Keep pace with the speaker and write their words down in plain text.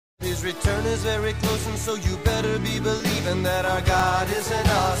His return is very close, and so you better be believing that our God is an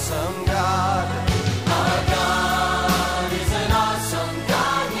awesome God. Our God is an awesome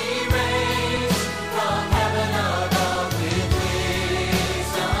God. He reigns from heaven above with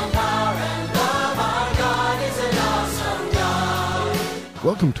wisdom, power, and love. Our God is an awesome God.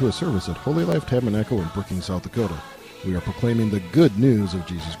 Welcome to a service at Holy Life Tabernacle in Brookings, South Dakota. We are proclaiming the good news of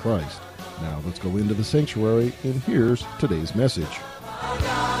Jesus Christ. Now let's go into the sanctuary, and here's today's message. Our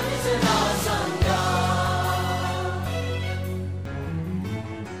God is an awesome God.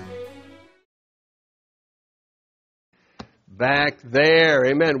 Back there.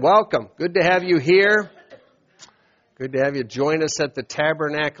 Amen. Welcome. Good to have you here. Good to have you join us at the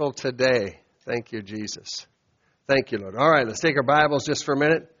tabernacle today. Thank you, Jesus. Thank you, Lord. All right, let's take our Bibles just for a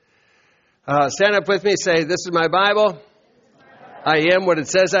minute. Stand up with me. Say, this is my Bible. I am what it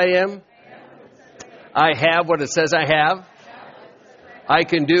says I am. I have what it says I have. I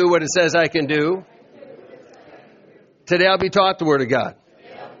can do what it says I can do. Today I'll be taught the Word of God.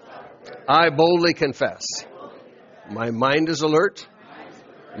 I boldly confess. My mind is alert.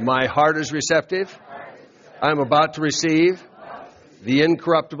 My heart is receptive. I'm about to receive the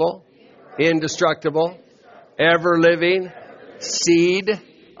incorruptible, indestructible, ever-living seed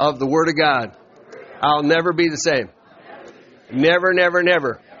of the Word of God. I'll never be the same. Never, never,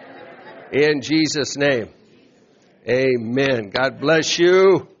 never. In Jesus' name. Amen. God bless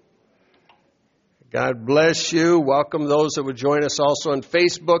you. God bless you. Welcome those that would join us also on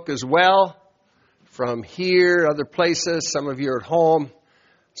Facebook as well. From here, other places. Some of you are at home.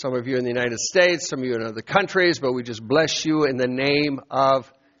 Some of you in the United States. Some of you in other countries. But we just bless you in the name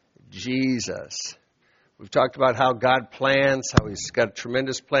of Jesus. We've talked about how God plans, how He's got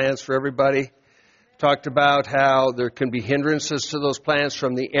tremendous plans for everybody. Talked about how there can be hindrances to those plans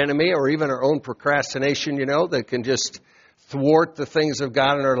from the enemy or even our own procrastination, that can just thwart the things of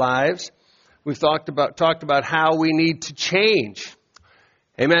God in our lives. We've talked about how we need to change.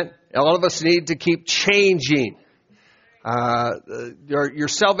 Amen. All of us need to keep changing. Your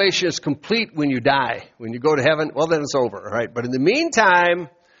salvation is complete when you die. When you go to heaven, well, then it's over, all right? But in the meantime,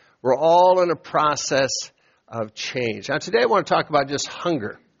 we're all in a process of change. Now, today I want to talk about just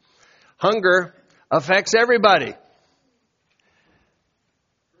hunger. Hunger affects everybody. Amen.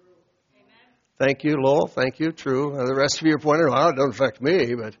 Thank you, Lowell. Thank you. True. The rest of you are pointing, well, it doesn't affect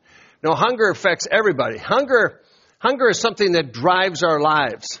me. But no, hunger affects everybody. Hunger is something that drives our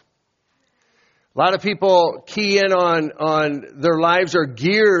lives. A lot of people key in on their lives are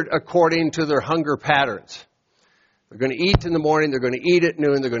geared according to their hunger patterns. They're going to eat in the morning, they're going to eat at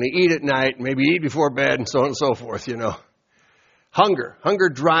noon, they're going to eat at night, maybe eat before bed, and so on and so forth, Hunger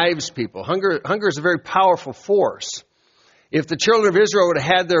drives people. Hunger is a very powerful force. If the children of Israel would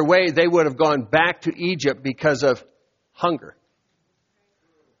have had their way, they would have gone back to Egypt because of hunger.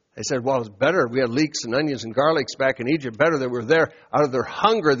 They said, well, it's better. We had leeks and onions and garlics back in Egypt. Better that we're there. Out of their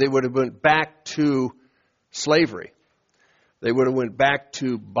hunger, they would have went back to slavery. They would have went back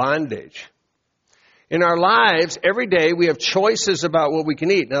to bondage. In our lives, every day, we have choices about what we can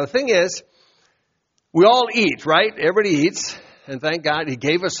eat. Now, the thing is, we all eat, right? Everybody eats. And thank God He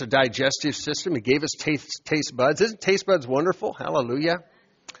gave us a digestive system. He gave us taste buds. Isn't taste buds wonderful? Hallelujah.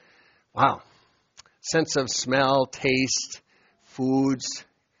 Wow. Sense of smell, taste, foods.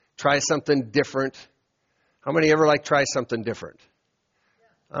 Try something different. How many ever try something different?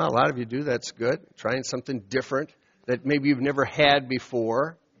 Oh, a lot of you do. That's good. Trying something different that maybe you've never had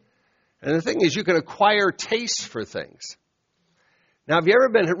before. And the thing is, you can acquire tastes for things. Now, have you ever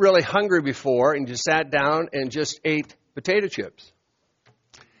been really hungry before and you sat down and just ate potato chips?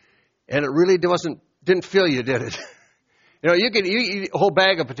 And it really didn't fill you, did it? You can eat a whole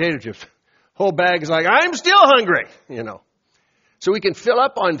bag of potato chips. Whole bag is like, I'm still hungry, So we can fill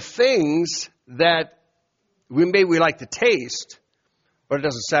up on things that we like to taste, but it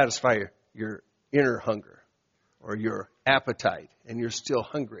doesn't satisfy your inner hunger or your appetite, and you're still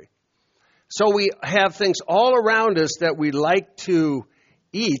hungry. So we have things all around us that we like to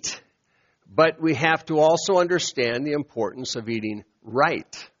eat, but we have to also understand the importance of eating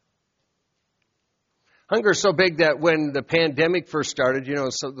right. Hunger is so big that when the pandemic first started,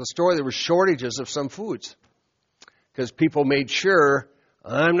 so the story, there were shortages of some foods because people made sure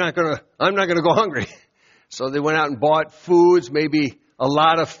I'm not going to go hungry. So they went out and bought foods, maybe a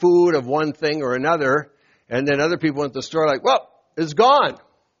lot of food of one thing or another, and then other people went to the store like, well, it's gone.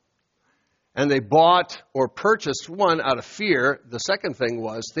 And they bought or purchased one out of fear. The second thing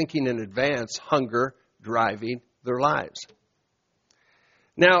was thinking in advance, hunger driving their lives.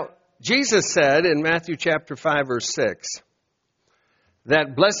 Now, Jesus said in Matthew chapter 5, verse 6,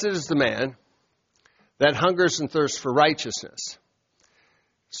 that blessed is the man that hungers and thirsts for righteousness.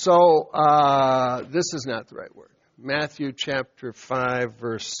 So, this is not the right word. Matthew chapter 5,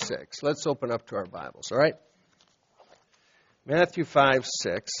 verse 6. Let's open up to our Bibles, all right? Matthew 5,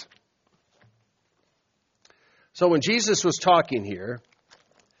 6. So when Jesus was talking here,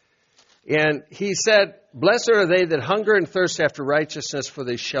 and he said, "Blessed are they that hunger and thirst after righteousness, for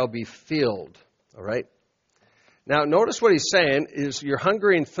they shall be filled." All right? Now, notice what he's saying is you're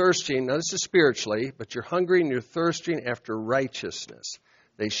hungry and thirsting. Now, this is spiritually, but you're hungry and you're thirsting after righteousness.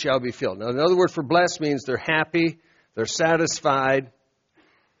 They shall be filled. Now, another word for blessed means they're happy, they're satisfied.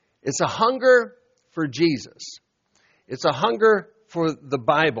 It's a hunger for Jesus. It's a hunger for the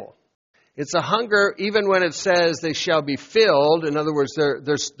Bible. It's a hunger even when it says they shall be filled. In other words,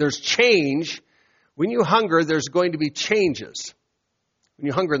 there's change. When you hunger, there's going to be changes. When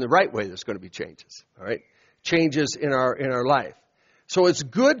you hunger in the right way, there's going to be changes. All right? Changes in our life. So it's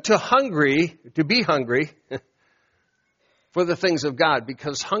good to be hungry for the things of God,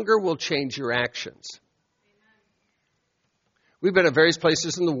 because hunger will change your actions. We've been at various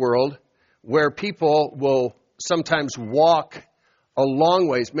places in the world where people will sometimes walk a long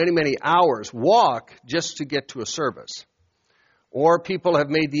ways, many, many hours, walk just to get to a service. Or people have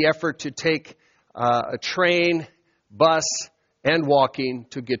made the effort to take a train, bus, and walking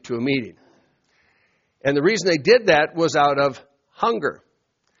to get to a meeting. And the reason they did that was out of hunger.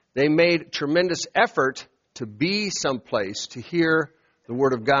 They made tremendous effort to be someplace to hear the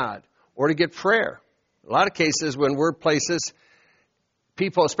Word of God or to get prayer. A lot of cases when we're places,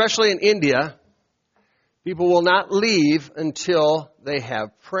 people, especially in India, people will not leave until they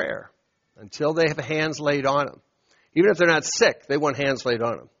have prayer, until they have hands laid on them. Even if they're not sick, they want hands laid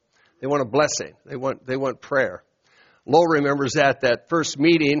on them. They want a blessing. They want prayer. Lowell remembers that first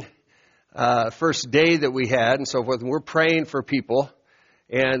meeting, first day that we had and so forth, and we're praying for people,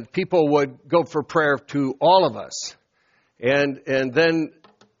 and people would go for prayer to all of us. And then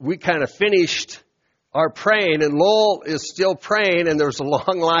we kind of finished our praying, and Lowell is still praying, and there's a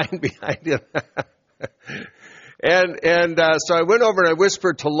long line behind him. So I went over and I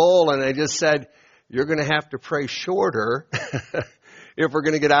whispered to Lowell, and I just said, "You're going to have to pray shorter if we're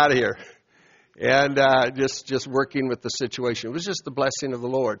going to get out of here." And just working with the situation. It was just the blessing of the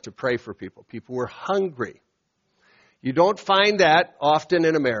Lord to pray for people. People were hungry. You don't find that often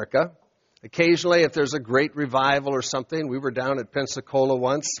in America. Occasionally, if there's a great revival or something, we were down at Pensacola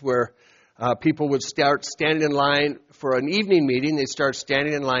once where people would start standing in line for an evening meeting. They'd start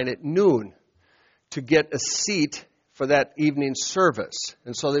standing in line at noon to get a seat for that evening service.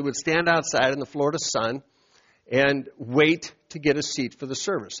 And so they would stand outside in the Florida sun and wait to get a seat for the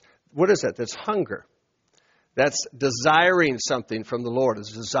service. What is that? That's hunger. That's desiring something from the Lord.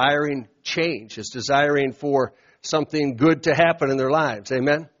 It's desiring change. It's desiring for something good to happen in their lives.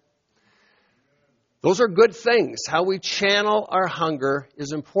 Amen? Those are good things. How we channel our hunger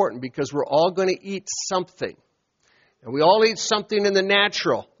is important because we're all going to eat something. And we all eat something in the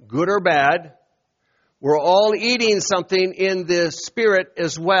natural, good or bad. We're all eating something in the spirit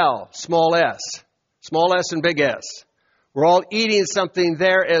as well, small s and big S. We're all eating something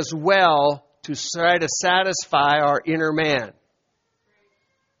there as well to try to satisfy our inner man.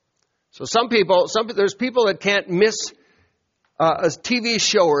 So there's people that can't miss a TV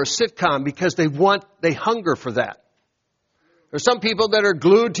show or a sitcom because they hunger for that. There's some people that are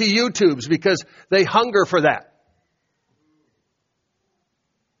glued to YouTubes because they hunger for that.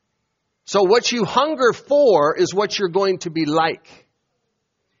 So what you hunger for is what you're going to be like.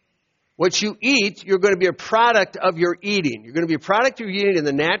 What you eat, you're going to be a product of your eating. You're going to be a product of your eating in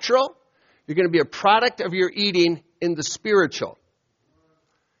the natural. You're going to be a product of your eating in the spiritual.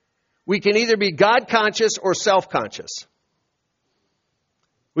 We can either be God-conscious or self-conscious.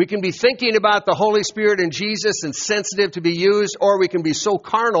 We can be thinking about the Holy Spirit and Jesus and sensitive to be used, or we can be so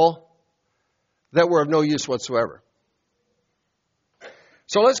carnal that we're of no use whatsoever.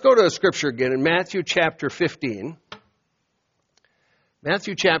 So let's go to a scripture again in Matthew chapter 15.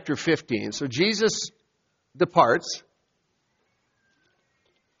 Matthew chapter 15. So Jesus departs.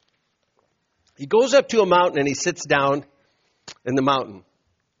 He goes up to a mountain and he sits down in the mountain.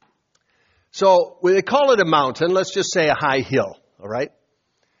 So when they call it a mountain, let's just say a high hill, all right?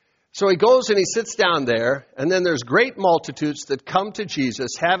 So he goes and he sits down there, and then there's great multitudes that come to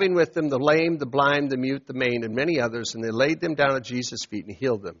Jesus, having with them the lame, the blind, the mute, the maimed, and many others, and they laid them down at Jesus' feet and he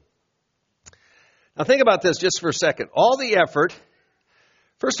healed them. Now think about this just for a second. All the effort,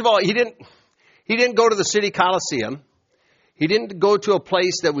 first of all, he didn't go to the city coliseum. He didn't go to a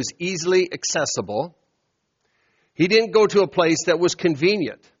place that was easily accessible. He didn't go to a place that was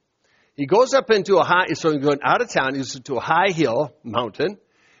convenient. He goes up into so he's going out of town, he goes to a high hill, mountain,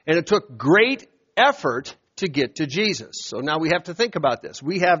 and it took great effort to get to Jesus. So now we have to think about this.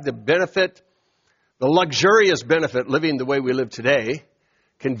 We have the benefit, the luxurious benefit, living the way we live today,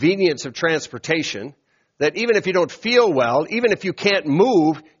 convenience of transportation, that even if you don't feel well, even if you can't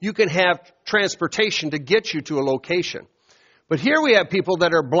move, you can have transportation to get you to a location. But here we have people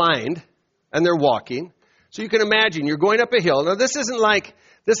that are blind and they're walking. So you can imagine you're going up a hill. Now this isn't like,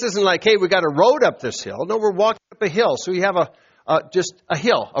 hey, we got a road up this hill. No, we're walking up a hill. So you have just a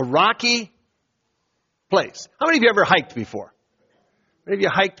hill, a rocky place. How many of you ever hiked before? Many of you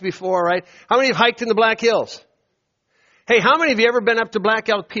hiked before, right? How many have hiked in the Black Hills? Hey, how many of you ever been up to Black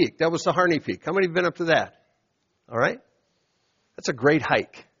Elk Peak? That was the Harney Peak. How many have been up to that? All right? That's a great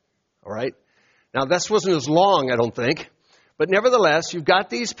hike. All right? Now, this wasn't as long, I don't think. But nevertheless, you've got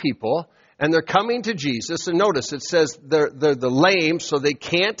these people, and they're coming to Jesus. And notice, it says they're the lame, so they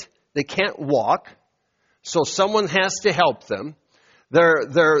can't walk. So someone has to help them.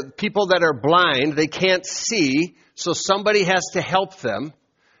 They're people that are blind. They can't see, so somebody has to help them.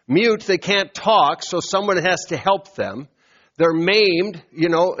 Mute, they can't talk, so someone has to help them. They're maimed,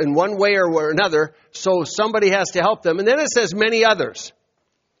 in one way or another, so somebody has to help them. And then it says many others.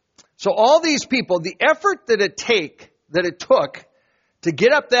 So all these people, the effort that it took to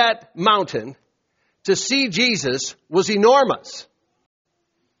get up that mountain to see Jesus was enormous.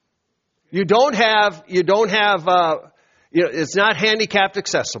 It's not handicapped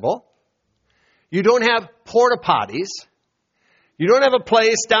accessible. You don't have porta potties. You don't have a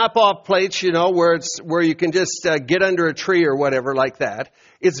place, stop-off place, where you can just get under a tree or whatever like that.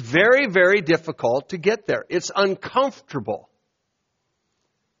 It's very, very difficult to get there. It's uncomfortable.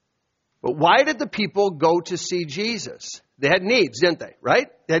 But why did the people go to see Jesus? They had needs, didn't they? Right?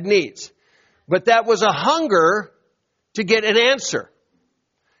 They had needs. But that was a hunger to get an answer.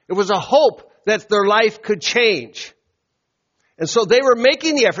 It was a hope that their life could change. And so they were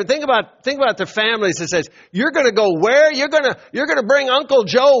making the effort. Think about the families that says, you're going to go where? You're going to bring Uncle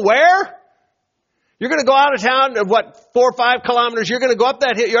Joe where? You're going to go out of town, 4 or 5 kilometers. You're going to go up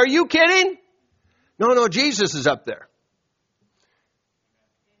that hill. Are you kidding? No, Jesus is up there.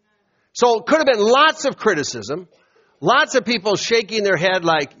 So it could have been lots of criticism. Lots of people shaking their head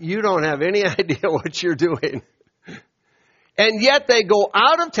like, you don't have any idea what you're doing. And yet they go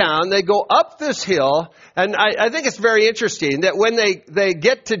out of town, they go up this hill, and I think it's very interesting that when they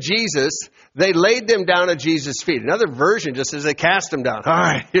get to Jesus, they laid them down at Jesus' feet. Another version just says they cast them down. All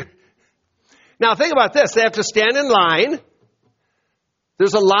right. Now think about this. They have to stand in line.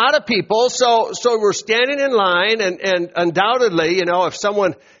 There's a lot of people, so we're standing in line, and undoubtedly, if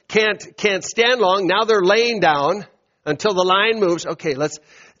someone can't stand long, now they're laying down until the line moves. Okay, let's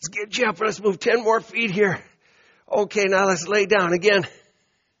get you up. Let's move 10 more feet here. Okay, now let's lay down again.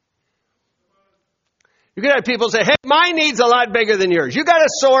 You could have people say, hey, my knee's a lot bigger than yours. You got a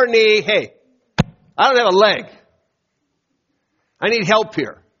sore knee. Hey, I don't have a leg. I need help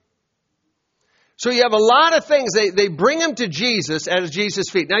here. So you have a lot of things. They bring them to Jesus at Jesus'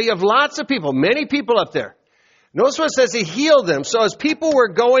 feet. Now you have lots of people, many people up there. Notice what it says, he healed them. So as people were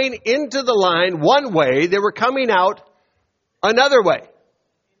going into the line one way, they were coming out another way.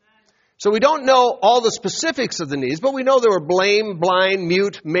 So we don't know all the specifics of the needs, but we know they were lame, blind,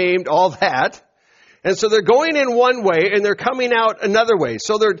 mute, maimed, all that. And so they're going in one way and they're coming out another way.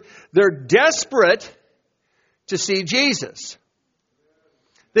 So they're desperate to see Jesus.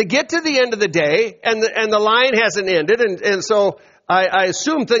 They get to the end of the day and the line hasn't ended. And so I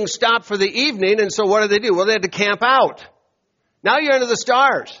assume things stop for the evening. And so what do? Well, they had to camp out. Now you're under the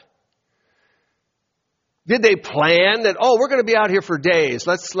stars. Did they plan that, we're going to be out here for days.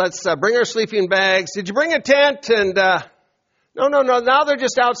 Let's bring our sleeping bags. Did you bring a tent? And no. Now they're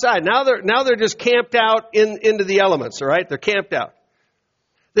just outside. Now they're just camped out into the elements, all right? They're camped out.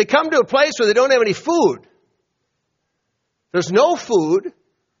 They come to a place where they don't have any food. There's no food.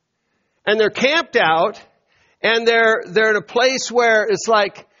 And they're camped out. And they're in a place where it's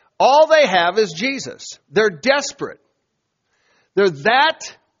like all they have is Jesus. They're desperate. They're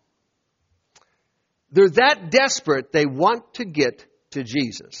that desperate, they want to get to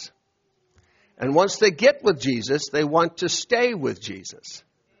Jesus. And once they get with Jesus, they want to stay with Jesus.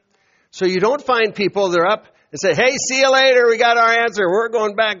 So you don't find people, they're up and say, hey, see you later, we got our answer, we're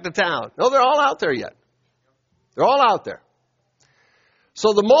going back to town. No, they're all out there yet. They're all out there.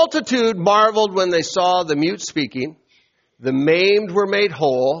 So the multitude marveled when they saw the mute speaking, the maimed were made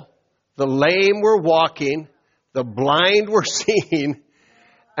whole, the lame were walking, the blind were seeing,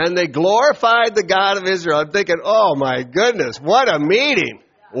 and they glorified the God of Israel. I'm thinking, oh my goodness, what a meeting.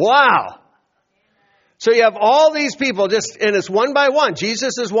 Wow. So you have all these people and it's one by one.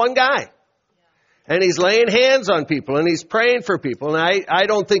 Jesus is one guy. And he's laying hands on people, and he's praying for people. And I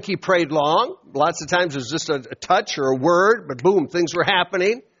don't think he prayed long. Lots of times it was just a touch or a word, but boom, things were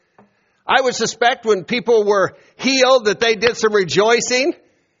happening. I would suspect when people were healed that they did some rejoicing,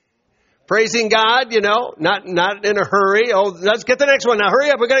 praising God, not in a hurry. Oh, let's get the next one now.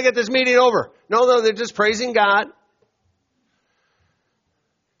 Hurry up, we've got to get this meeting over. No, they're just praising God.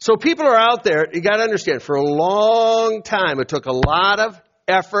 So people are out there, you got to understand, for a long time, it took a lot of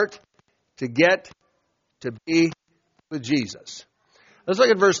effort to get to be with Jesus. Let's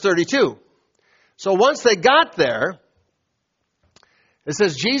look at verse 32. So once they got there, it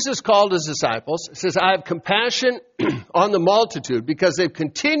says, Jesus called his disciples. It says, I have compassion on the multitude because they've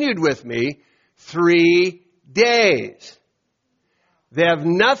continued with me 3 days. They have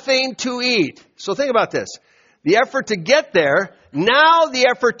nothing to eat. So think about this. The effort to get there, now the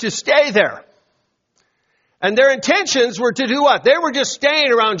effort to stay there. And their intentions were to do what? They were just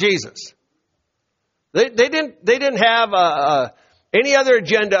staying around Jesus. They didn't have any other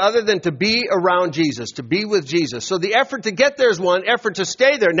agenda other than to be around Jesus, to be with Jesus. So the effort to get there is one, effort to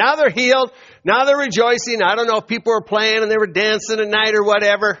stay there. Now they're healed. Now they're rejoicing. I don't know if people were playing and they were dancing at night or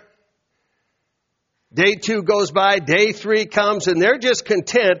whatever. Day 2 goes by. Day 3 comes and they're just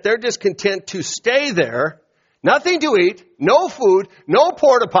content. They're just content to stay there. Nothing to eat. No food. No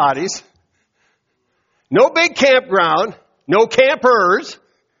porta potties. No big campground. No campers.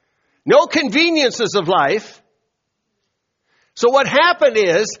 No conveniences of life. So what happened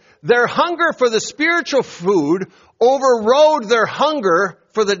is their hunger for the spiritual food overrode their hunger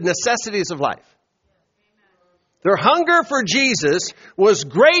for the necessities of life. Their hunger for Jesus was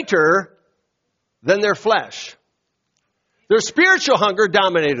greater than their flesh. Their spiritual hunger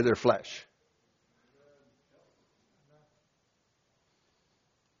dominated their flesh.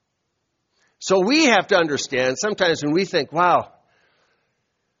 So we have to understand, sometimes when we think, wow,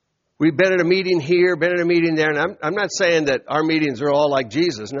 we've been at a meeting here, been at a meeting there, and I'm not saying that our meetings are all like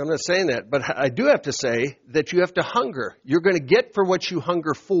Jesus, and I'm not saying that, but I do have to say that you have to hunger. You're going to get for what you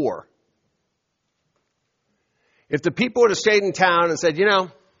hunger for. If the people would have stayed in town and said,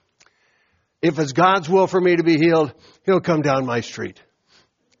 if it's God's will for me to be healed, He'll come down my street.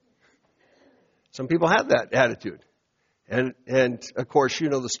 Some people have that attitude. And of course, you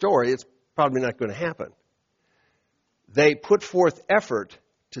know the story. It's probably not going to happen. They put forth effort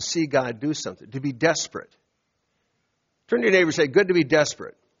to see God do something, to be desperate. Turn to your neighbor and say, good to be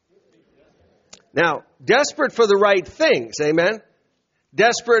desperate. Now, desperate for the right things, amen?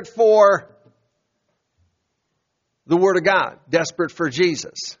 Desperate for the Word of God. Desperate for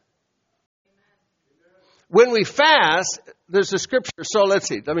Jesus. When we fast, there's a scripture. So let's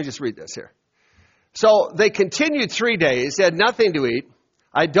see. Let me just read this here. So they continued 3 days. They had nothing to eat.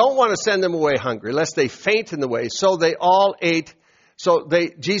 I don't want to send them away hungry, lest they faint in the way. So they all ate. So they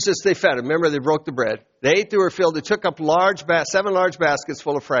fed them. Remember, they broke the bread. They ate, they were filled. They took up 7 large baskets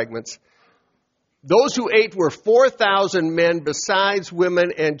full of fragments. Those who ate were 4,000 men, besides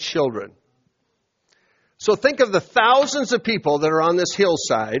women and children. So think of the thousands of people that are on this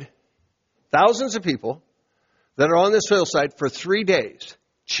hillside. Thousands of people that are on this hillside for 3 days.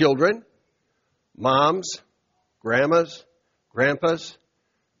 Children, moms, grandmas, grandpas,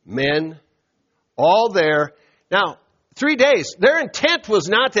 men, all there. Now, 3 days. Their intent was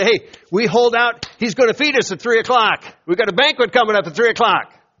not to, hey, we hold out. He's going to feed us at 3 o'clock. We've got a banquet coming up at 3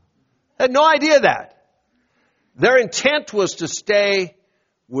 o'clock. Had no idea that. Their intent was to stay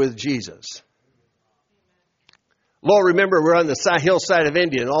with Jesus. Lord, remember, we're on the hillside of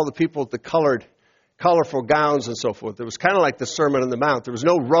India, and all the people with the colorful gowns and so forth. It was kind of like the Sermon on the Mount. There was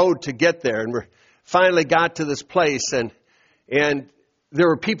no road to get there, and we finally got to this place, and there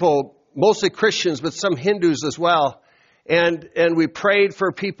were people, mostly Christians, but some Hindus as well. And we prayed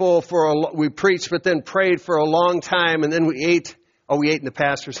for people we preached, but then prayed for a long time, and then we ate. We ate in the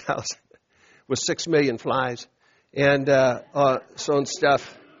pastor's house with 6 million flies and so and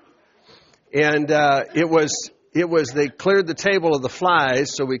stuff. And it was they cleared the table of the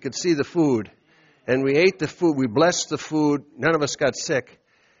flies so we could see the food. And we ate the food. We blessed the food. None of us got sick.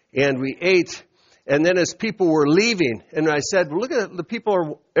 And we ate. And then as people were leaving, and I said, well, look at the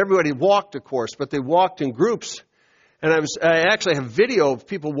people. Everybody walked, of course, but they walked in groups. And I actually have video of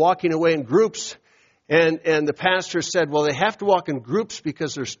people walking away in groups. And the pastor said, well, they have to walk in groups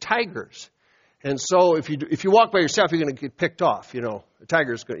because there's tigers. And so if you walk by yourself, you're going to get picked off. You're going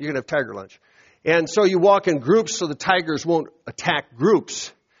to have tiger lunch. And so you walk in groups so the tigers won't attack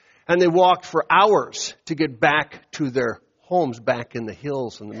groups. And they walked for hours to get back to their homes back in the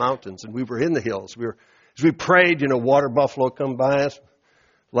hills and the mountains. And we were in the hills. As we prayed, water buffalo come by us.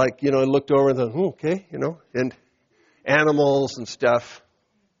 I looked over and thought, okay, and animals and stuff.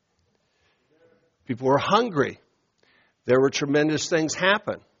 People were hungry. There were tremendous things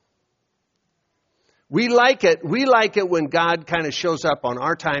happen. We like it. We like it when God kind of shows up on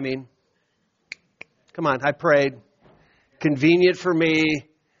our timing. Come on, I prayed. Convenient for me.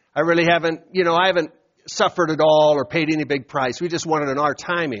 I really haven't, I haven't suffered at all or paid any big price. We just want it in our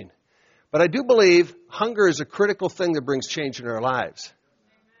timing. But I do believe hunger is a critical thing that brings change in our lives.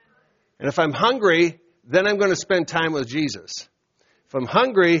 And if I'm hungry, then I'm going to spend time with Jesus. If I'm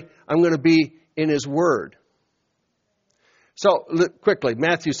hungry, I'm going to be in His Word. So, quickly,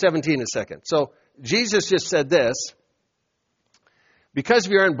 Matthew 17 a second. So, Jesus just said this. Because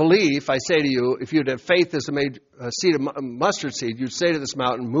of your unbelief, I say to you, if you'd have faith as a seed of mustard seed, you'd say to this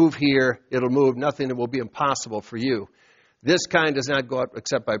mountain, move here, it'll move, nothing will be impossible for you. This kind does not go up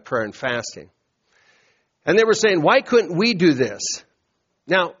except by prayer and fasting. And they were saying, why couldn't we do this?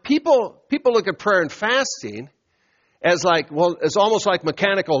 Now, people look at prayer and fasting as it's almost like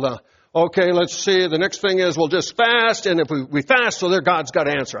mechanical. Okay, let's see, the next thing is we'll just fast, and if we fast, so there God's got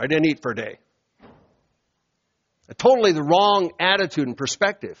to answer. I didn't eat for a day. Totally the wrong attitude and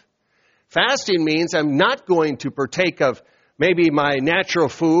perspective. Fasting means I'm not going to partake of maybe my natural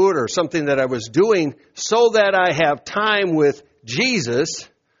food or something that I was doing so that I have time with Jesus,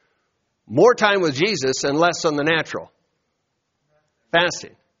 more time with Jesus and less on the natural.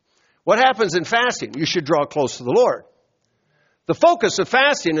 Fasting. What happens in fasting? You should draw close to the Lord. The focus of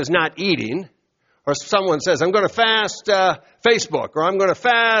fasting is not eating, or someone says, I'm going to fast Facebook, or I'm going to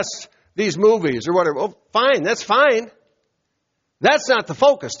fast these movies, or whatever. Oh, fine, that's fine. That's not the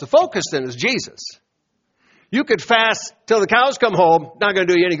focus. The focus then is Jesus. You could fast till the cows come home, not going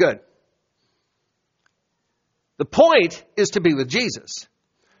to do you any good. The point is to be with Jesus.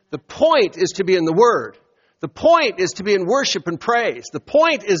 The point is to be in the Word. The point is to be in worship and praise. The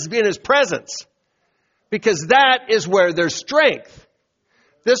point is to be in His presence. Because that is where there's strength.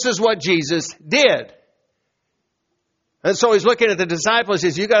 This is what Jesus did. And so He's looking at the disciples. He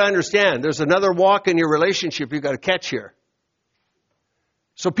says, you got to understand, there's another walk in your relationship you've got to catch here.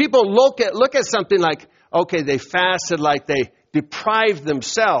 So people look at something like, okay, they fasted like they deprived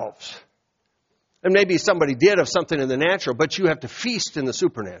themselves. And maybe somebody did of something in the natural, but you have to feast in the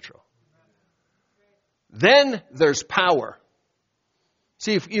supernatural. Then there's power.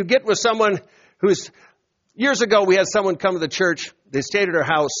 See, if you get with someone years ago we had someone come to the church, they stayed at our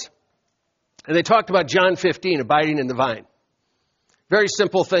house, and they talked about John 15, abiding in the vine. Very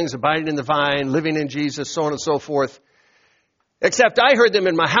simple things, abiding in the vine, living in Jesus, so on and so forth. Except I heard them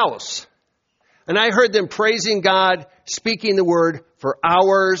in my house. And I heard them praising God, speaking the word for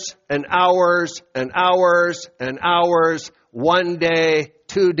hours and hours and hours and hours, 1 day,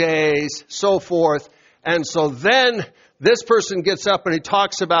 2 days, so forth. And so then this person gets up and he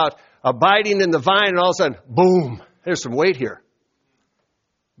talks about abiding in the vine, and all of a sudden, boom, there's some weight here.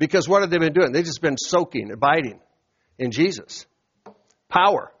 Because what have they been doing? They've just been soaking, abiding in Jesus.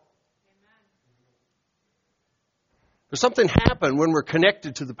 Power. There's something happen when we're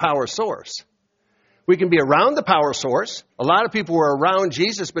connected to the power source. We can be around the power source. A lot of people were around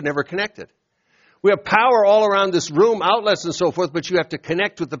Jesus but never connected. We have power all around this room, outlets and so forth, but you have to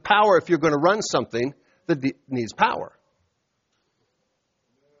connect with the power if you're going to run something that needs power.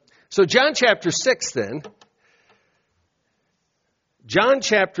 So John chapter 6 then. John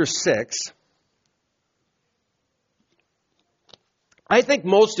chapter 6. I think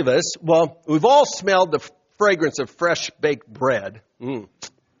most of us, we've all smelled the fragrance of fresh baked bread. And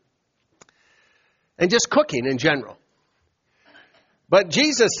just cooking in general. But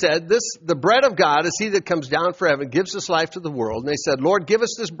Jesus said, the bread of God is He that comes down from heaven, gives His life to the world. And they said, Lord, give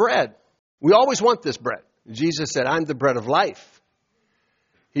us this bread. We always want this bread. And Jesus said, I'm the bread of life.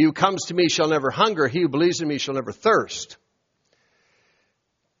 He who comes to me shall never hunger. He who believes in me shall never thirst.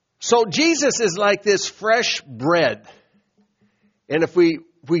 So Jesus is like this fresh bread. And if we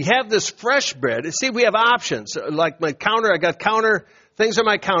have this fresh bread, see, we have options. Like my counter, I got things on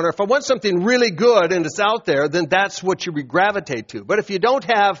my counter. If I want something really good and it's out there, then that's what you gravitate to. But if you don't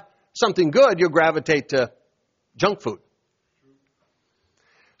have something good, you'll gravitate to junk food.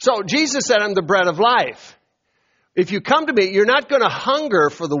 So Jesus said, I'm the bread of life. If you come to me, you're not going to hunger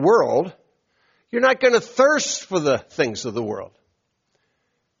for the world. You're not going to thirst for the things of the world.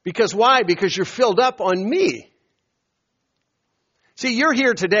 Because why? Because you're filled up on me. See, you're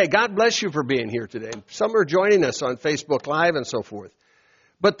here today. God bless you for being here today. Some are joining us on Facebook Live and so forth.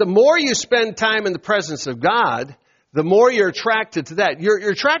 But the more you spend time in the presence of God, the more you're attracted to that.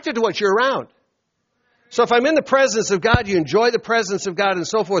 You're attracted to what you're around. So if I'm in the presence of God, you enjoy the presence of God and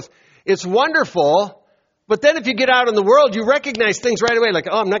so forth. It's wonderful. But then if you get out in the world, you recognize things right away. Like,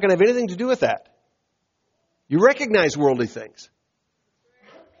 I'm not going to have anything to do with that. You recognize worldly things.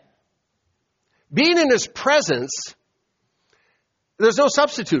 Being in His presence, there's no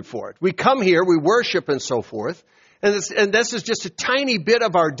substitute for it. We come here, we worship and so forth, and this is just a tiny bit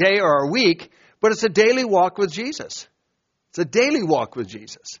of our day or our week, but it's a daily walk with Jesus. It's a daily walk with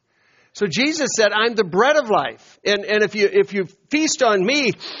Jesus. So Jesus said, I'm the bread of life. And if you feast on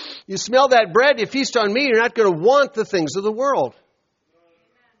me, you smell that bread, you feast on me, you're not going to want the things of the world.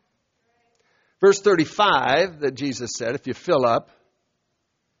 Verse 35 that Jesus said, if you fill up.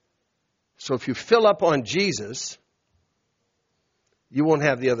 So if you fill up on Jesus, you won't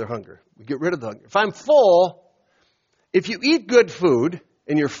have the other hunger. We get rid of the hunger. If I'm full, if you eat good food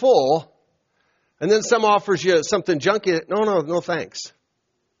and you're full, and then some offers you something junky, no thanks.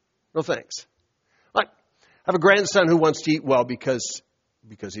 No thanks. I have a grandson who wants to eat well because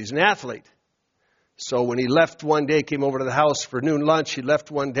he's an athlete. So when he left one day, came over to the house for noon lunch, he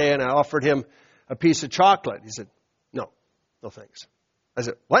left one day and I offered him a piece of chocolate. He said, no thanks. I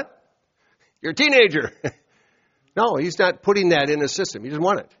said, what? You're a teenager. No, he's not putting that in his system. He doesn't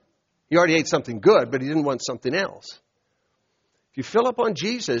want it. He already ate something good, but he didn't want something else. If you fill up on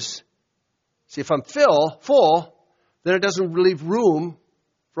Jesus, see, if I'm full, then it doesn't leave room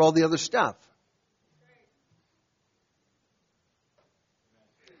for all the other stuff.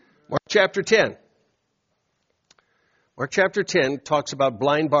 Mark chapter 10. Mark chapter 10 talks about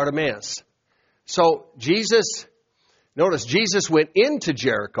blind Bartimaeus. So notice Jesus went into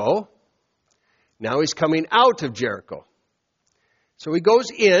Jericho. Now he's coming out of Jericho. So he goes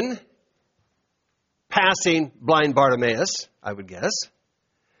in, passing blind Bartimaeus, I would guess.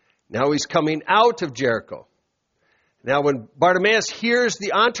 Now he's coming out of Jericho. Now when Bartimaeus hears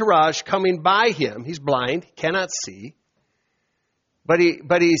the entourage coming by him, he's blind, cannot see. But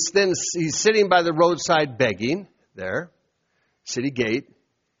he's sitting by the roadside begging there, city gate.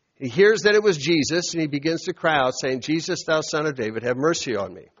 He hears that it was Jesus, and he begins to cry out, saying, Jesus, thou son of David, have mercy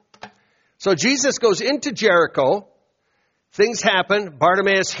on me. So Jesus goes into Jericho. Things happen.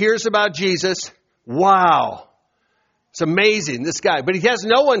 Bartimaeus hears about Jesus. Wow. It's amazing, this guy. But he has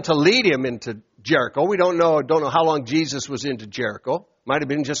no one to lead him into Jericho. We don't know how long Jesus was into Jericho. Might have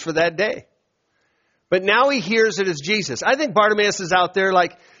been just for that day. But now he hears it as Jesus. I think Bartimaeus is out there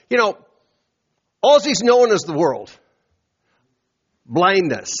like, all he's known is the world.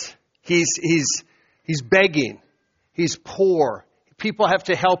 Blindness. He's begging. He's poor. People have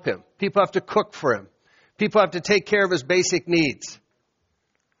to help him. People have to cook for him. People have to take care of his basic needs.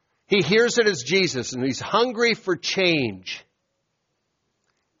 He hears it as Jesus, and he's hungry for change.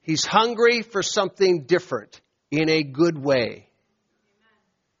 He's hungry for something different in a good way.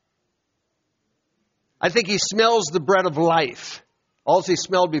 I think he smells the bread of life. All he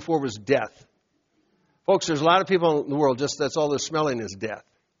smelled before was death. Folks, there's a lot of people in the world, that's all they're smelling is death.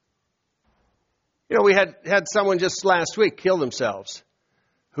 We had someone just last week kill themselves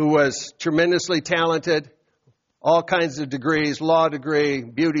who was tremendously talented, all kinds of degrees, law degree,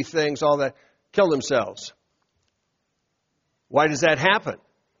 beauty things, all that, kill themselves. Why does that happen?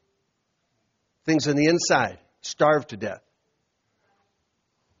 Things on the inside, starved to death.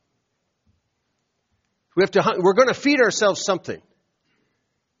 We're going to feed ourselves something.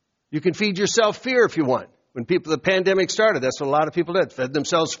 You can feed yourself fear if you want. When the pandemic started, that's what a lot of people did. Fed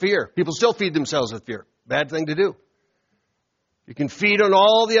themselves fear. People still feed themselves with fear. Bad thing to do. You can feed on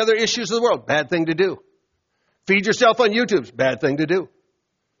all the other issues of the world. Bad thing to do. Feed yourself on YouTube. Bad thing to do.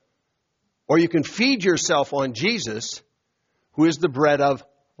 Or you can feed yourself on Jesus, who is the bread of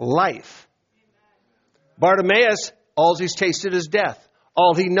life. Bartimaeus, all he's tasted is death.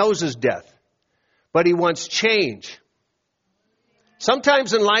 All he knows is death. But he wants change.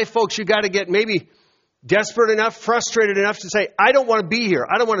 Sometimes in life, folks, you got to get maybe desperate enough, frustrated enough to say, I don't want to be here.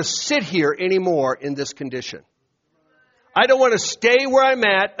 I don't want to sit here anymore in this condition. I don't want to stay where I'm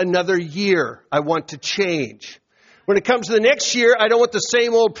at another year. I want to change. When it comes to the next year, I don't want the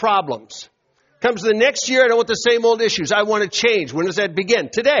same old problems. Comes to the next year, I don't want the same old issues. I want to change. When does that begin?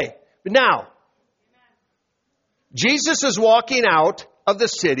 Today. Now. Jesus is walking out of the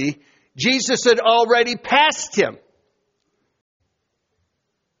city. Jesus had already passed him.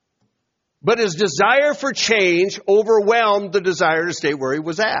 But his desire for change overwhelmed the desire to stay where he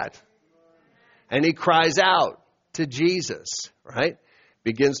was at. And he cries out to Jesus, right?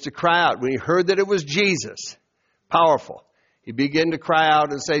 Begins to cry out. When he heard that it was Jesus, powerful, he began to cry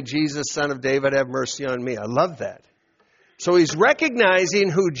out and say, Jesus, son of David, have mercy on me. I love that. So he's recognizing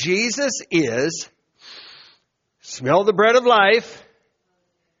who Jesus is. Smell the bread of life.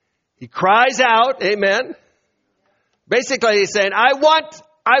 He cries out, amen. Basically, he's saying, I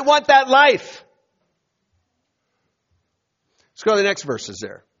want that life. Let's go to the next verses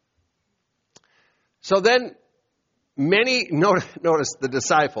there. So then notice the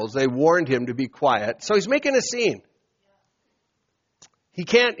disciples, they warned him to be quiet. So he's making a scene. He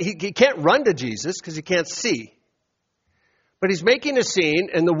can't run to Jesus because he can't see. But he's making a scene,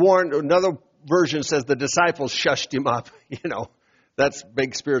 and another version says the disciples shushed him up. That's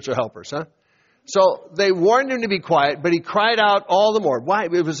big spiritual helpers, huh? So they warned him to be quiet, but he cried out all the more. Why?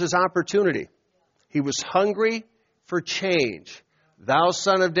 It was his opportunity. He was hungry for change. Thou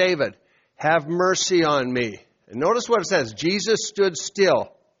son of David, have mercy on me. And notice what it says. Jesus stood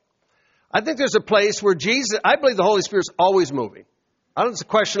still. I think there's a place where I believe the Holy Spirit's always moving. I don't think it's a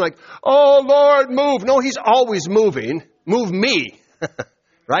question like, oh, Lord, move. No, he's always moving. Move me,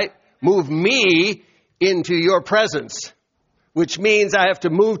 right? Move me into your presence, which means I have to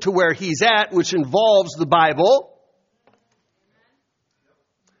move to where he's at, which involves the Bible,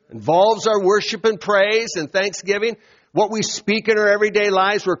 involves our worship and praise and thanksgiving. What we speak in our everyday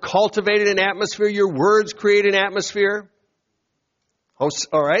lives, we're cultivating an atmosphere. Your words create an atmosphere. Oh,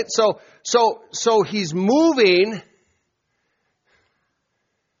 all right. So he's moving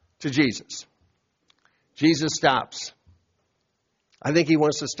to Jesus. Jesus stops. I think he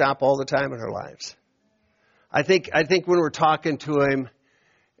wants to stop all the time in our lives. I think when we're talking to him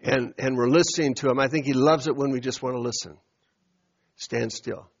and we're listening to him, I think he loves it when we just want to listen. Stand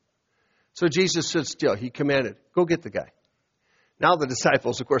still. So Jesus stood still. He commanded, go get the guy. Now the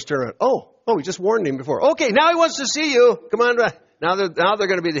disciples, of course, turn around. Oh, we just warned him before. Okay, now he wants to see you. Come on. Now they're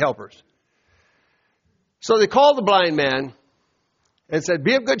going to be the helpers. So they called the blind man and said,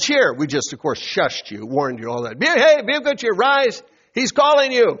 be of good cheer. We just, of course, shushed you, warned you, all that. Be of good cheer. Rise. He's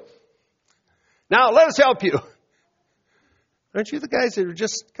calling you. Now, let us help you. Aren't you the guys that are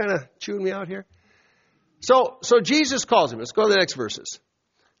just kind of chewing me out here? So Jesus calls him. Let's go to the next verses.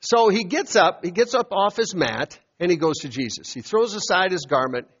 So he gets up off his mat, and he goes to Jesus. He throws aside his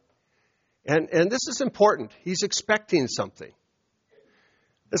garment, and this is important. He's expecting something.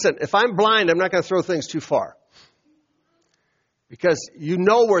 Listen, if I'm blind, I'm not going to throw things too far. Because you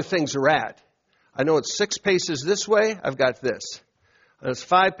know where things are at. I know it's 6 paces this way, I've got this. And it's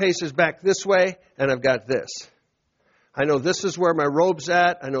 5 paces back this way, and I've got this. I know this is where my robe's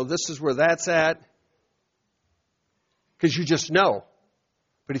at. I know this is where that's at. Because you just know.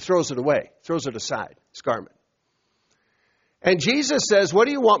 But he throws it away, throws it aside, his garment. And Jesus says, what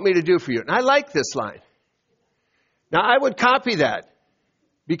do you want me to do for you? And I like this line. Now, I would copy that.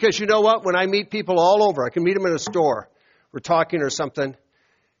 Because you know what? When I meet people all over, I can meet them in a store. We're talking or something.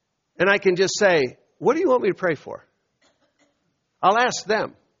 And I can just say, what do you want me to pray for? I'll ask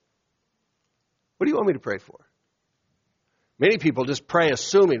them. What do you want me to pray for? Many people just pray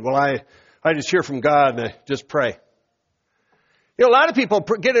assuming, well, I just hear from God and I just pray. A lot of people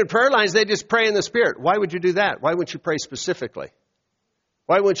get in prayer lines, they just pray in the Spirit. Why would you do that? Why wouldn't you pray specifically?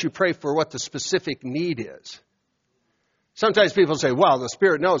 Why wouldn't you pray for what the specific need is? Sometimes people say, well, the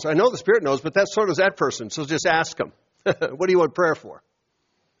Spirit knows. I know the Spirit knows, but so does that person. So just ask them. What do you want prayer for?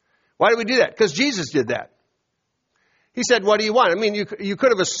 Why do we do that? Because Jesus did that. He said, what do you want? I mean, you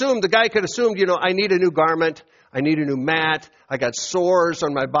could have assumed, the guy could have assumed, I need a new garment. I need a new mat. I got sores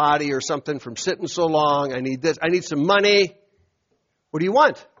on my body or something from sitting so long. I need this. I need some money. What do you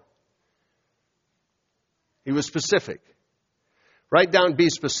want? He was specific. Write down, be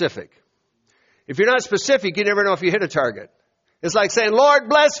specific. If you're not specific, you never know if you hit a target. It's like saying, Lord,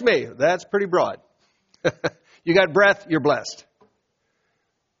 bless me. That's pretty broad. You got breath, you're blessed.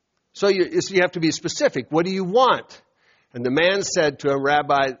 So you have to be specific. What do you want? And the man said to him,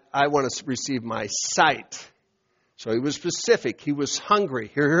 Rabbi, I want to receive my sight. So he was specific. He was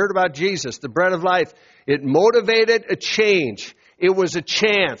hungry. He heard about Jesus, the bread of life. It motivated a change. It was a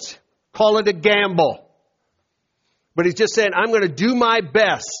chance. Call it a gamble. But he's just saying, I'm going to do my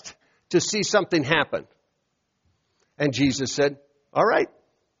best to see something happen. And Jesus said, all right.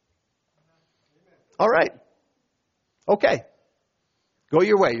 All right. Okay. Go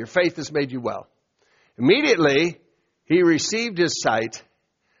your way. Your faith has made you well. Immediately, he received his sight.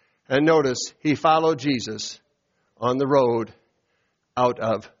 And notice, he followed Jesus on the road out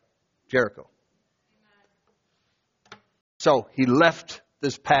of Jericho. So he left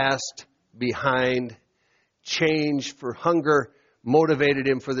this past behind. Change for hunger motivated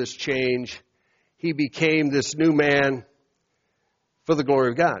him for this change. He became this new man for the glory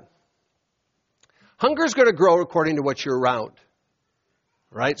of God. Hunger is going to grow according to what you're around.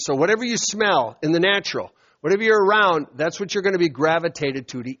 Right? So whatever you smell in the natural, whatever you're around, that's what you're going to be gravitated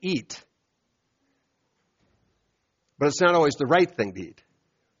to eat. But it's not always the right thing to eat.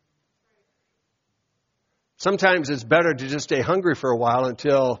 Sometimes it's better to just stay hungry for a while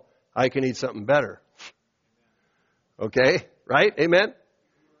until I can eat something better. Okay? Right? Amen?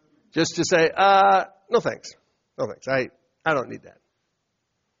 Just to say, no thanks. No thanks. I don't need that.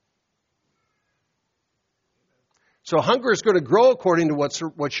 So hunger is going to grow according to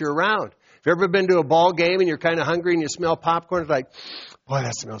what you're around. Have you ever been to a ball game and you're kind of hungry and you smell popcorn? It's like, boy,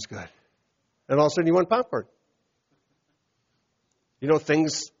 that smells good. And all of a sudden you want popcorn. You know,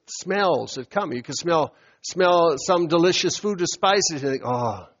 smells that come. You can smell some delicious food with spices. And you think,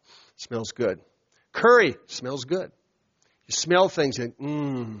 oh, it smells good. Curry smells good. You smell things and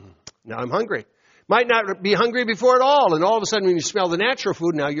now I'm hungry. Might not be hungry before at all. And all of a sudden when you smell the natural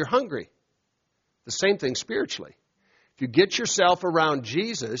food, now you're hungry. The same thing spiritually. If you get yourself around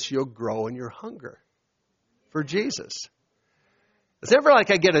Jesus, you'll grow in your hunger for Jesus. It's never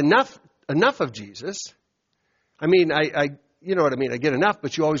like I get enough of Jesus. I mean, I you know what I mean? I get enough,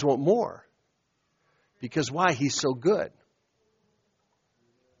 but you always want more. Because why? He's so good.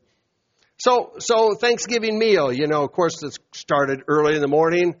 So Thanksgiving meal, you know, of course, it's started early in the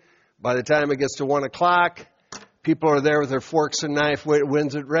morning. By the time it gets to 1 o'clock, people are there with their forks and knife.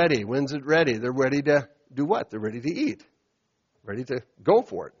 When's it ready? When's it ready? They're ready to do what? They're ready to eat. Ready to go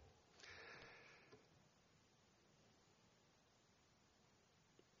for it.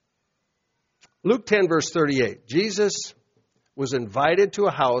 Luke 10, verse 38. Jesus was invited to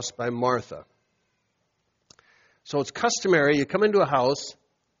a house by Martha. So it's customary, you come into a house,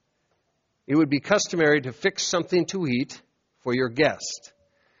 it would be customary to fix something to eat for your guest.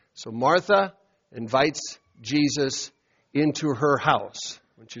 So Martha invites Jesus into her house.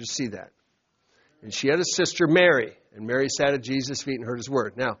 I want you to see that. And she had a sister, Mary, and Mary sat at Jesus' feet and heard his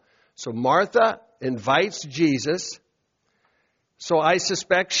word. Now, so Martha invites Jesus. So I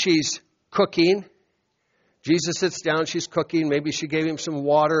suspect she's cooking. Jesus sits down, she's cooking. Maybe she gave him some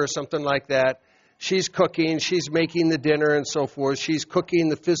water or something like that. She's cooking, she's making the dinner and so forth. She's cooking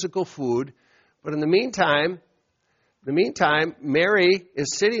the physical food. But in the meantime, Mary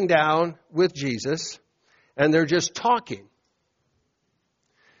is sitting down with Jesus, and they're just talking.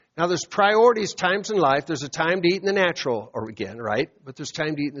 Now, there's priorities, times in life. There's a time to eat in the natural, or again, right? But there's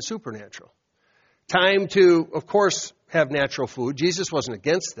time to eat in the supernatural. Time to, of course, have natural food. Jesus wasn't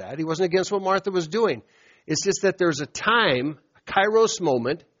against that. He wasn't against what Martha was doing. It's just that there's a time, a kairos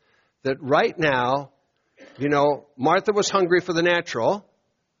moment, that right now, you know, Martha was hungry for the natural.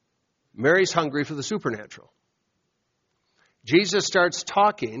 Mary's hungry for the supernatural. Jesus starts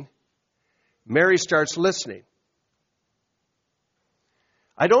talking. Mary starts listening.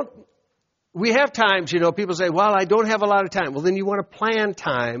 We have times, you know, people say, well, I don't have a lot of time. Well, then you want to plan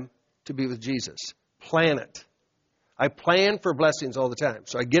time to be with Jesus. Plan it. I plan for blessings all the time.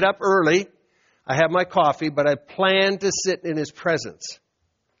 So I get up early. I have my coffee, but I plan to sit in his presence.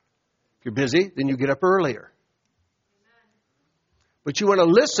 If you're busy, then you get up earlier. But you want to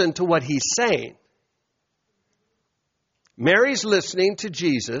listen to what he's saying. Mary's listening to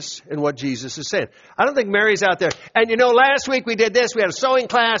Jesus and what Jesus is saying. I don't think Mary's out there. And you know, last week we did this. We had a sewing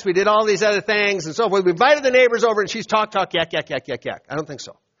class. We did all these other things and so forth. We invited the neighbors over and she's talk, yak. I don't think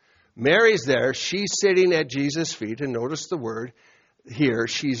so. Mary's there. She's sitting at Jesus' feet. And notice the word here.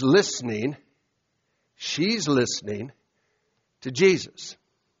 She's listening. She's listening to Jesus.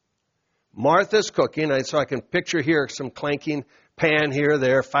 Martha's cooking. So I can picture here some clanking pan here,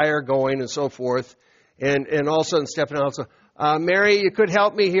 there, fire going and so forth. And all of a sudden stepping out. So, Mary, you could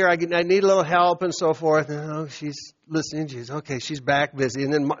help me here. I need a little help and so forth. Oh, she's listening to Jesus. Okay, she's back busy.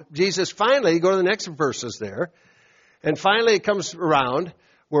 And then Jesus finally, you go to the next verses there. And finally it comes around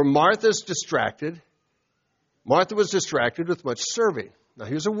where Martha's distracted. Martha was distracted with much serving. Now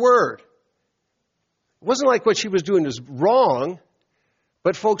here's a word. It wasn't like what she was doing was wrong.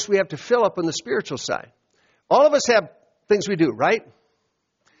 But folks, we have to fill up on the spiritual side. All of us have things we do, right?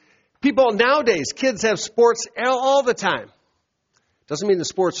 People nowadays, kids have sports all the time. Doesn't mean the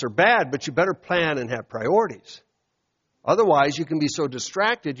sports are bad, but you better plan and have priorities. Otherwise, you can be so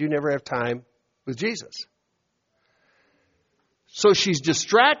distracted you never have time with Jesus. So she's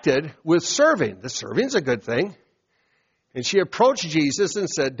distracted with serving. The serving's a good thing. And she approached Jesus and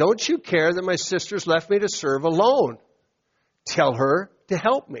said, don't you care that my sister's left me to serve alone? Tell her to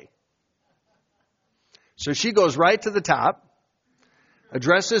help me. So she goes right to the top.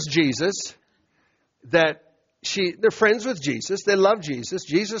 Addresses Jesus, that they're friends with Jesus. They love Jesus.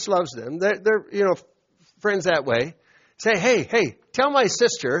 Jesus loves them. They're friends that way. Say, hey, tell my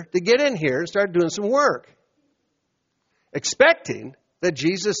sister to get in here and start doing some work. Expecting that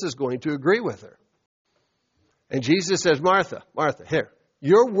Jesus is going to agree with her. And Jesus says, Martha, here,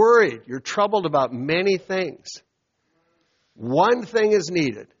 you're worried. You're troubled about many things. One thing is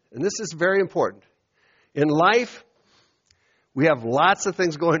needed. And this is very important. In life, we have lots of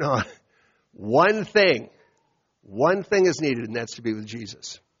things going on. One thing is needed, and that's to be with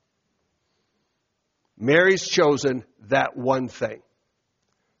Jesus. Mary's chosen that one thing,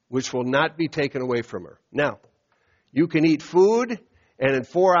 which will not be taken away from her. Now, you can eat food, and in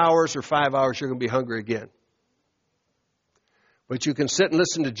 4 hours or 5 hours, you're going to be hungry again. But you can sit and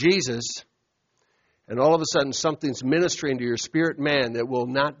listen to Jesus, and all of a sudden something's ministering to your spirit man that will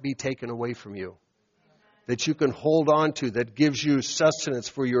not be taken away from you, that you can hold on to, that gives you sustenance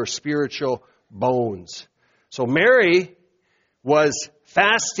for your spiritual bones. So Mary was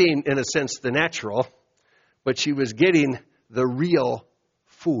fasting, in a sense, the natural, but she was getting the real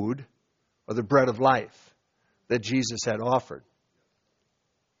food, or the bread of life, that Jesus had offered.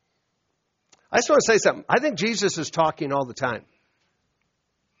 I just want to say something. I think Jesus is talking all the time.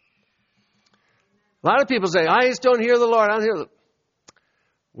 A lot of people say, I just don't hear the Lord. I don't hear the...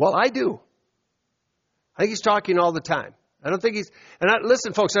 Well, I do. I think he's talking all the time. I don't think he's...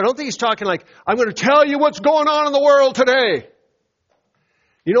 listen, folks, I don't think he's talking like, I'm going to tell you what's going on in the world today.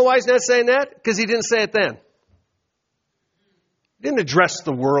 You know why he's not saying that? Because he didn't say it then. He didn't address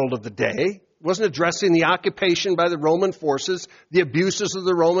the world of the day. He wasn't addressing the occupation by the Roman forces, the abuses of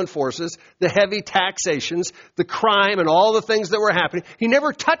the Roman forces, the heavy taxations, the crime, and all the things that were happening. He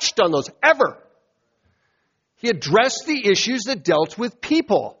never touched on those, ever. He addressed the issues that dealt with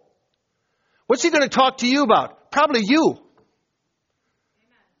people. What's he going to talk to you about? Probably you.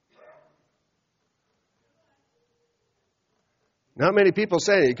 Not many people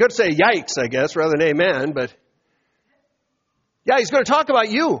say it. You could say yikes, I guess, rather than amen, but yeah, he's going to talk about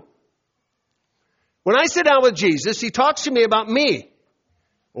you. When I sit down with Jesus, he talks to me about me.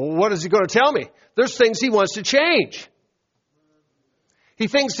 Well, what is he going to tell me? There's things he wants to change. He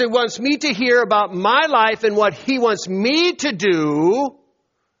thinks he wants me to hear about my life and what he wants me to do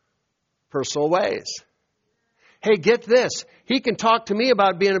personal ways. Hey, get this. He can talk to me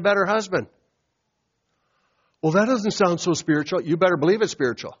about being a better husband. Well, that doesn't sound so spiritual. You better believe it's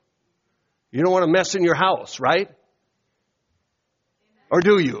spiritual. You don't want to mess in your house, right? Or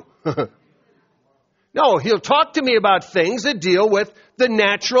do you? No, he'll talk to me about things that deal with the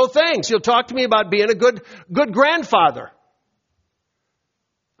natural things. He'll talk to me about being a good grandfather.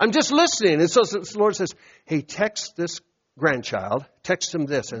 I'm just listening. And so the Lord says, hey, text this grandchild. Text him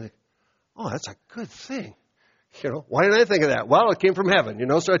this. And I think, oh, that's a good thing. You know, why didn't I think of that? Well, it came from heaven,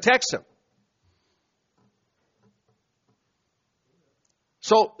 so I text him.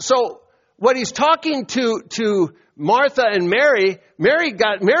 So what he's talking to Martha and Mary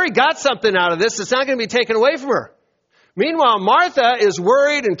got something out of this that's not going to be taken away from her. Meanwhile, Martha is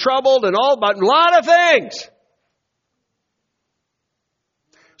worried and troubled and all about a lot of things.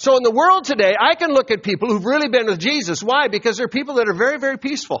 So in the world today, I can look at people who've really been with Jesus. Why? Because they're people that are very, very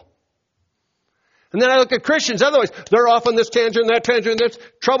peaceful. And then I look at Christians, otherwise, they're off on this tangent, that tangent, that's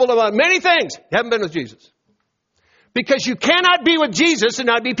troubled about many things. You haven't been with Jesus. Because you cannot be with Jesus and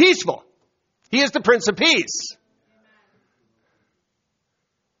not be peaceful. He is the Prince of Peace.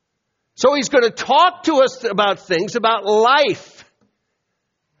 So he's going to talk to us about things, about life.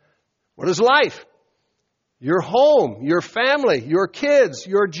 What is life? Your home, your family, your kids,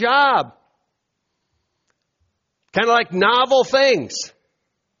 your job. Kind of like novel things.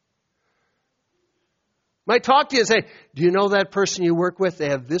 Might talk to you and say, do you know that person you work with? They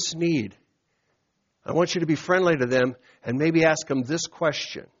have this need. I want you to be friendly to them and maybe ask them this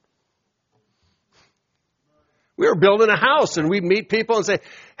question. We were building a house and we meet people and say,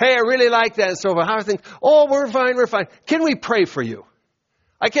 hey, I really like that. And so how are things? Oh, we're fine. Can we pray for you?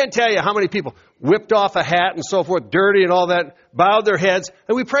 I can't tell you how many people whipped off a hat and so forth, dirty and all that, bowed their heads,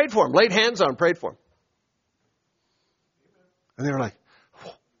 and we prayed for them, laid hands on them, prayed for them. And they were like,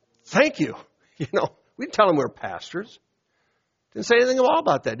 oh, thank you. We didn't tell them we were pastors. Didn't say anything at all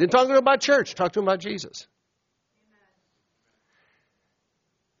about that. Didn't talk to them about church. Talked to them about Jesus.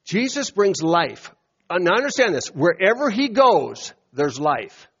 Jesus brings life. Now understand this. Wherever he goes, there's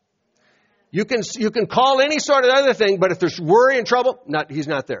life. You can call any sort of other thing, but if there's worry and trouble, he's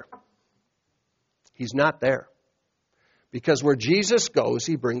not there. He's not there. Because where Jesus goes,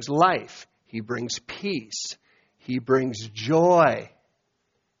 he brings life. He brings peace. He brings joy.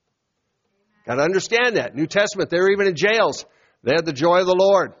 Got to understand that. New Testament, they were even in jails. They had the joy of the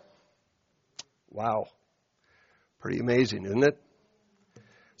Lord. Wow. Pretty amazing, isn't it?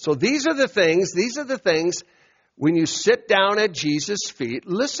 So these are the things when you sit down at Jesus' feet,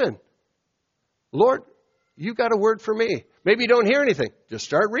 listen. Lord, you got a word for me. Maybe you don't hear anything. Just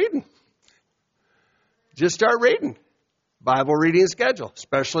start reading. Bible reading schedule,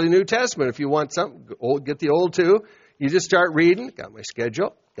 especially New Testament. If you want something, get the old too. You just start reading. Got my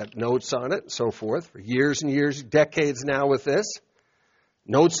schedule. Got notes on it and so forth for years and years, decades now with this.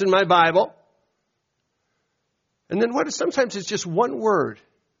 Notes in my Bible. And then sometimes it's just one word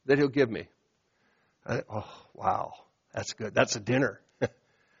that he'll give me. Oh, wow, that's good. That's a dinner.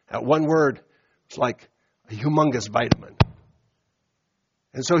 That one word, it's like a humongous vitamin.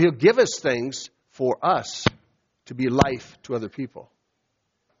 And so he'll give us things for us to be life to other people.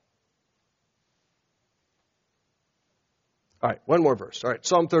 All right, one more verse. All right,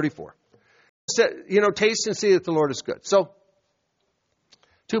 Psalm 34. Taste and see that the Lord is good. So,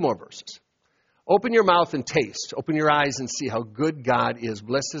 two more verses. Open your mouth and taste. Open your eyes and see how good God is.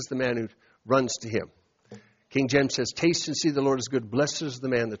 Blessed is the man who runs to him. King James says, taste and see the Lord is good. Blessed is the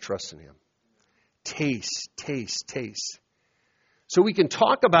man that trusts in him. Taste, taste, taste. So we can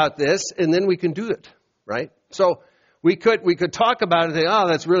talk about this and then we can do it, right? So we could talk about it and say, oh,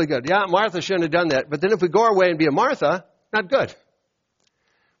 that's really good. Yeah, Martha shouldn't have done that. But then if we go our way and be a Martha, not good.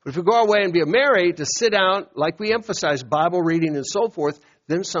 But if we go our way and be a Mary, to sit down, like we emphasize, Bible reading and so forth,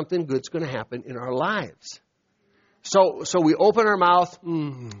 then something good's going to happen in our lives. So we open our mouth.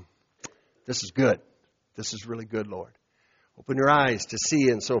 This is good. This is really good, Lord. Open your eyes to see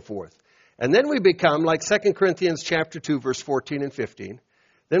and so forth. And then we become, like 2 Corinthians chapter 2, verse 14 and 15.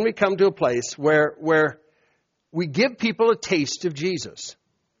 Then we come to a place where we give people a taste of Jesus.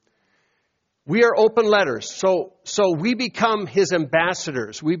 We are open letters. So we become his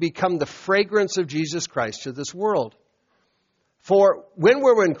ambassadors. We become the fragrance of Jesus Christ to this world. For when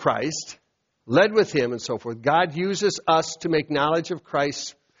we're in Christ, led with him and so forth, God uses us to make knowledge of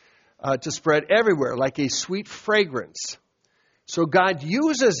Christ to spread everywhere like a sweet fragrance. So God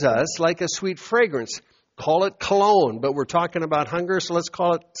uses us like a sweet fragrance. Call it cologne, but we're talking about hunger, so let's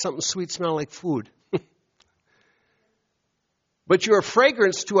call it something sweet smelling like food. But you're a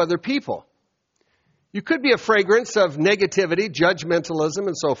fragrance to other people. You could be a fragrance of negativity, judgmentalism,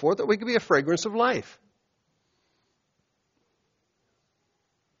 and so forth, or we could be a fragrance of life.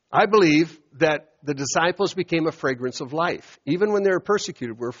 I believe that the disciples became a fragrance of life. Even when they were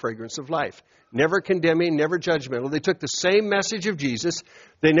persecuted, were a fragrance of life. Never condemning, never judgmental. They took the same message of Jesus.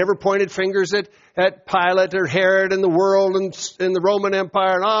 They never pointed fingers at Pilate or Herod and the world and the Roman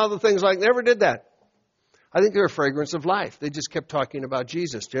Empire and all the things like that. Never did that. I think they're a fragrance of life. They just kept talking about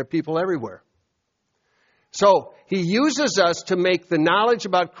Jesus. There are people everywhere. So he uses us to make the knowledge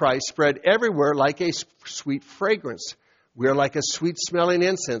about Christ spread everywhere like a sweet fragrance. We are like a sweet-smelling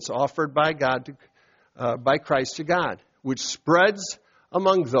incense offered by God, by Christ to God, which spreads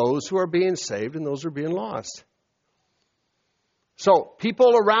among those who are being saved and those who are being lost. So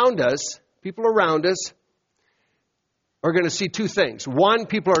people around us are going to see two things. One,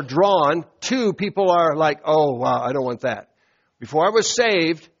 people are drawn. Two, people are like, oh, wow, I don't want that. Before I was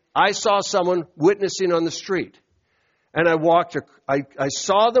saved, I saw someone witnessing on the street. And I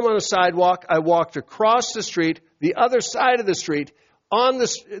saw them on the sidewalk. I walked across the street, the other side of the street,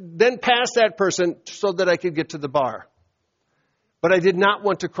 then past that person so that I could get to the bar. But I did not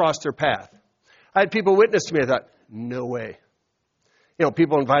want to cross their path. I had people witness to me. I thought, no way.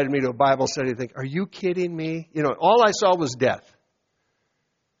 People invited me to a Bible study. I think, are you kidding me? All I saw was death.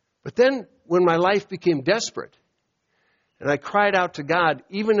 But then when my life became desperate, and I cried out to God,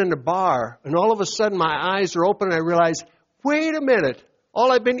 even in the bar, and all of a sudden my eyes are open and I realize, wait a minute,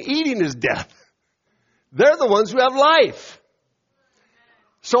 all I've been eating is death. They're the ones who have life.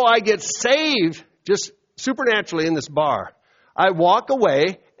 So I get saved just supernaturally in this bar. I walk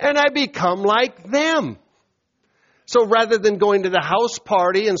away and I become like them. So rather than going to the house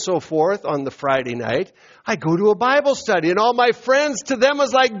party and so forth on the Friday night, I go to a Bible study and all my friends, to them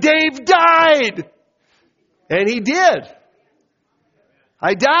was like, Dave died. And he did.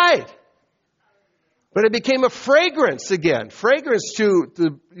 I died. But it became a fragrance again. Fragrance to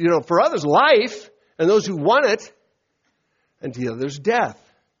for others, life, and those who want it, and to the others, death.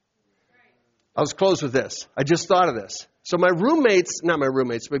 I'll just close with this. I just thought of this. So my roommates, not my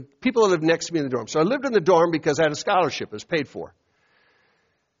roommates, but people that lived next to me in the dorm. So I lived in the dorm because I had a scholarship. It was paid for.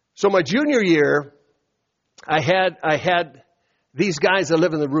 So my junior year, I had these guys that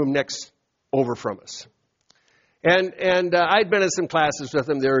live in the room next over from us. And I'd been in some classes with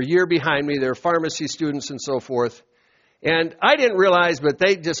them. They were a year behind me. They were pharmacy students and so forth. And I didn't realize, but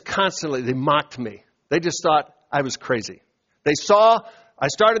they just constantly, they mocked me. They just thought I was crazy. They saw I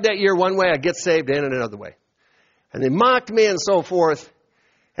started that year one way, I get saved in another way. And they mocked me and so forth.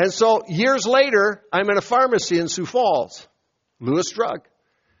 And so years later, I'm in a pharmacy in Sioux Falls, Lewis Drug.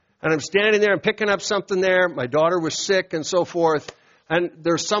 And I'm standing there and picking up something there. My daughter was sick and so forth. And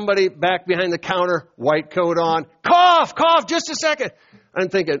there's somebody back behind the counter, white coat on. Cough, cough, just a second. I'm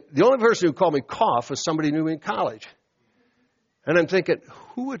thinking, the only person who called me cough was somebody who knew me in college. And I'm thinking,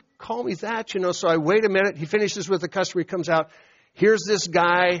 who would call me that? So I wait a minute. He finishes with the customer. He comes out. Here's this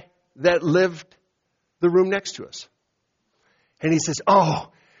guy that lived the room next to us. And he says, oh,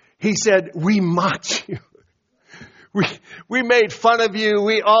 He said, we mocked you. We made fun of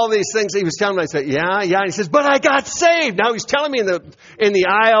you. All these things. He was telling me. I said, yeah. And he says, but I got saved. Now he's telling me in the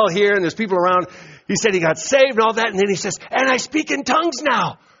aisle here, and there's people around. He said he got saved and all that. And then he says, and I speak in tongues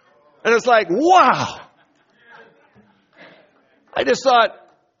now. And it's like, wow. I just thought,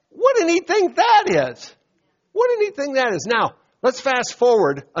 what a neat thing that is. What a neat thing that is. Now, let's fast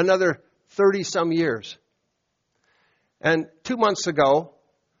forward another 30-some years. And 2 months ago,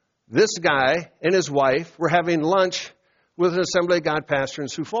 this guy and his wife were having lunch with an Assembly of God pastor in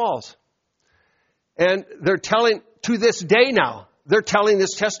Sioux Falls. And they're telling, to this day now, they're telling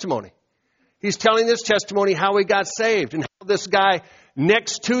this testimony. He's telling this testimony how he got saved and how this guy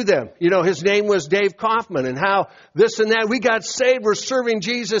next to them, his name was Dave Kaufman, and how this and that, we got saved, we're serving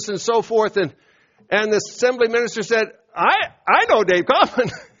Jesus and so forth. And the assembly minister said, I know Dave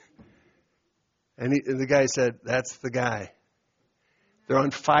Kaufman. And the guy said, that's the guy. They're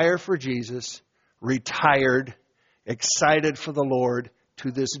on fire for Jesus, retired, excited for the Lord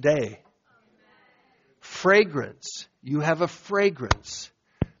to this day. Fragrance. You have a fragrance.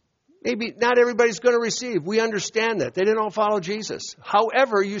 Maybe not everybody's going to receive. We understand that. They didn't all follow Jesus.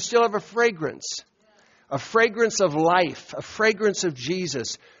 However, you still have a fragrance of life, a fragrance of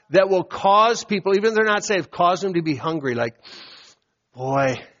Jesus that will cause people, even if they're not saved, cause them to be hungry. Like,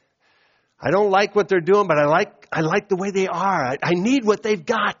 boy, I don't like what they're doing, but I like the way they are. I need what they've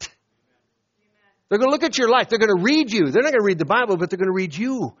got. They're going to look at your life. They're going to read you. They're not going to read the Bible, but they're going to read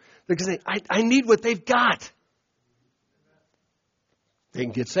you. They're going to say, I need what they've got. They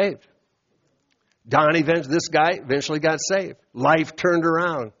can get saved. This guy eventually got saved. Life turned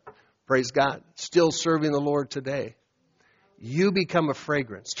around. Praise God. Still serving the Lord today. You become a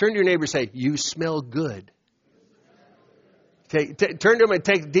fragrance. Turn to your neighbor and say, you smell good. Turn to him and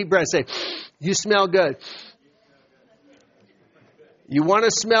take a deep breath and say, you smell good. You want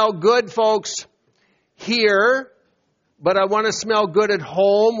to smell good, folks, here, but I want to smell good at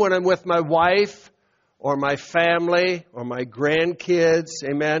home when I'm with my wife or my family or my grandkids.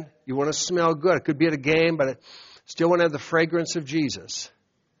 Amen. You want to smell good. It could be at a game, but I still want to have the fragrance of Jesus.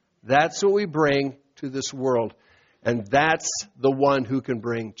 That's what we bring to this world. And that's the one who can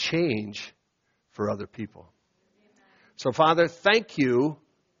bring change for other people. So, Father, thank you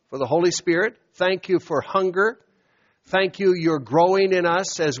for the Holy Spirit. Thank you for hunger. Thank you, you're growing in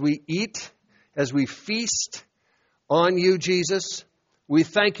us as we eat, as we feast on you, Jesus. We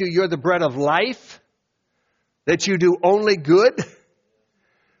thank you, you're the bread of life, that you do only good.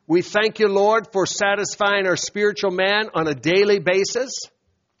 We thank you, Lord, for satisfying our spiritual man on a daily basis.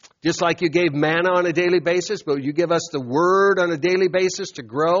 Just like you gave manna on a daily basis, but you give us the word on a daily basis to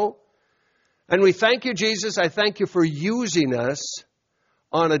grow. And we thank you, Jesus. I thank you for using us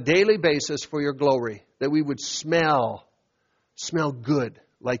on a daily basis for your glory, that we would smell good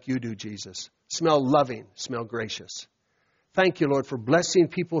like you do, Jesus. Smell loving, smell gracious. Thank you, Lord, for blessing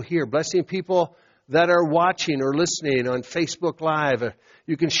people here, blessing people that are watching or listening on Facebook Live.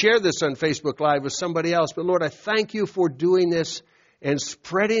 You can share this on Facebook Live with somebody else. But Lord, I thank you for doing this and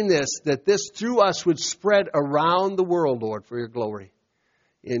spreading this, that this through us would spread around the world, Lord, for your glory.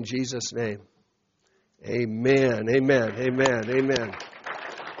 In Jesus' name. Amen, amen, amen, amen.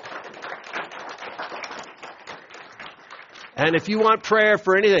 And if you want prayer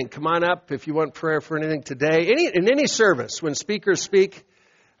for anything, come on up. If you want prayer for anything today, in any service, when speakers speak,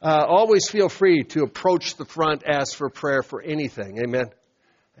 always feel free to approach the front, ask for prayer for anything. Amen.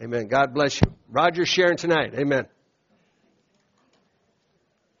 Amen. God bless you. Roger's sharing tonight. Amen.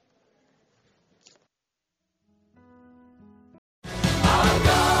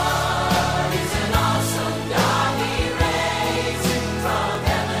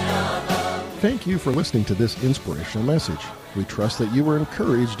 Thank you for listening to this inspirational message. We trust that you were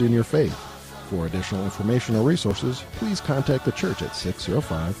encouraged in your faith. For additional information or resources, please contact the church at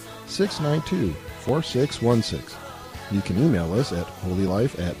 605-692-4616. You can email us at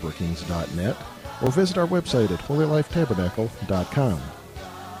holylife@brookings.net or visit our website at holylifetabernacle.com.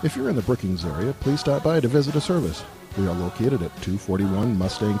 If you're in the Brookings area, please stop by to visit a service. We are located at 241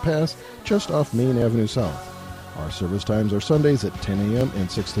 Mustang Pass, just off Main Avenue South. Our service times are Sundays at 10 a.m. and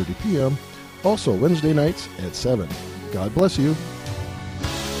 6:30 p.m., also Wednesday nights at 7. God bless you.